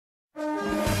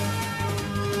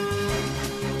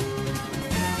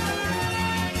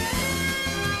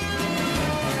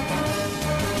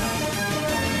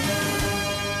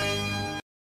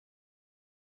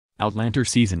Outlander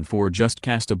Season 4 just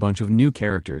cast a bunch of new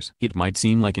characters. It might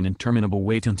seem like an interminable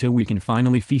wait until we can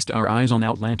finally feast our eyes on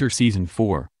Outlander Season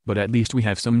 4, but at least we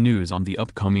have some news on the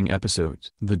upcoming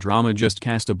episodes. The drama just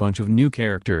cast a bunch of new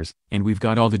characters, and we've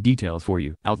got all the details for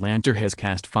you. Outlander has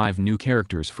cast 5 new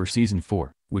characters for Season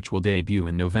 4, which will debut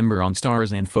in November on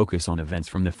Starz and focus on events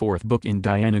from the 4th book in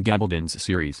Diana Gabaldon's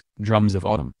series, Drums of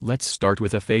Autumn. Let's start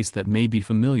with a face that may be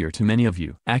familiar to many of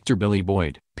you. Actor Billy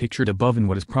Boyd, pictured above in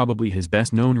what is probably his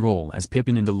best-known role as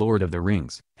Pippin in The Lord of the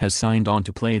Rings, has signed on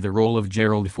to play the role of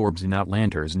Gerald Forbes in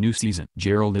Outlander's new season.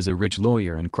 Gerald is a rich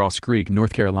lawyer in Cross Creek,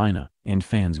 North Carolina, and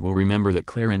fans will remember that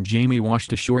Claire and Jamie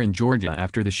washed ashore in Georgia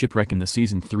after the shipwreck in the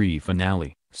Season 3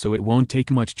 finale, so it won't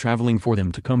take much traveling for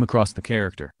them to come across the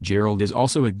character. Gerald is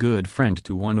also a good friend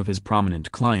to one of his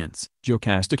prominent clients,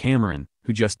 Jocasta Cameron,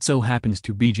 who just so happens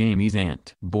to be Jamie's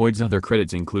aunt. Boyd's other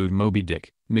credits include Moby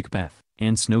Dick, Macbeth,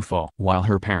 and Snowfall. While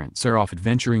her parents are off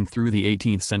adventuring through the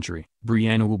 18th century,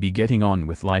 Brianna will be getting on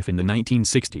with life in the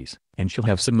 1960s, and she'll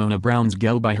have Simona Brown's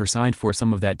Gail by her side for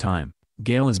some of that time.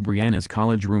 Gail is Brianna's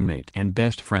college roommate and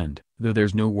best friend, though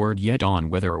there's no word yet on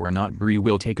whether or not Bri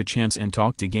will take a chance and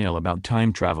talk to Gail about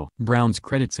time travel. Brown's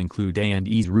credits include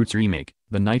A&E's Roots remake,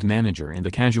 The Night Manager and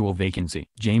The Casual Vacancy.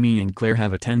 Jamie and Claire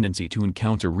have a tendency to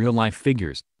encounter real-life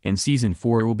figures, and Season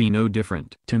 4 will be no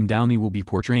different. Tim Downey will be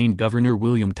portraying Governor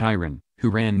William Tyrone, who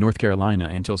ran North Carolina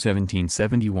until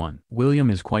 1771.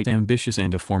 William is quite ambitious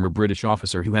and a former British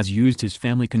officer who has used his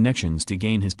family connections to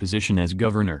gain his position as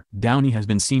governor. Downey has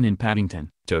been seen in Paddington,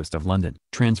 Toast of London,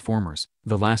 Transformers,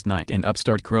 The Last Night and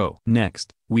Upstart Crow.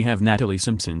 Next, we have Natalie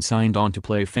Simpson signed on to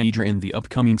play Phaedra in the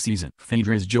upcoming season.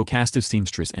 Phaedra is Jocasta's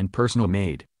seamstress and personal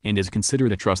maid, and is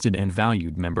considered a trusted and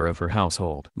valued member of her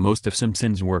household. Most of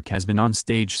Simpson's work has been on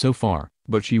stage so far,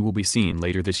 but she will be seen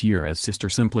later this year as Sister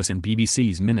Simplice in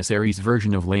BBC's miniseries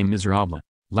version of Les Miserables.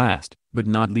 Last, but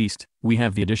not least, we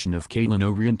have the addition of Caitlin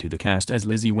O'Ryan to the cast as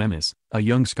Lizzie Wemyss, a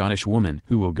young Scottish woman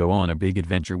who will go on a big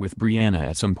adventure with Brianna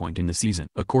at some point in the season.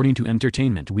 According to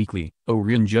Entertainment Weekly,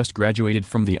 O'Ryan just graduated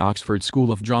from the Oxford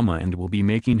School of Drama and will be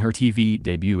making her TV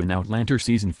debut in Outlander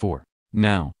Season 4.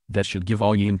 Now, that should give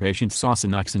all ye impatient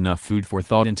Sassenachs enough food for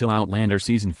thought until Outlander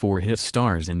Season 4 hits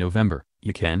Starz in November.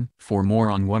 You can. For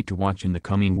more on what to watch in the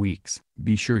coming weeks,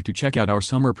 be sure to check out our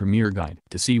summer premiere guide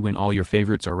to see when all your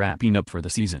favorites are wrapping up for the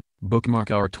season. Bookmark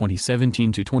our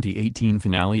 2017 to 2018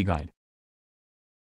 finale guide.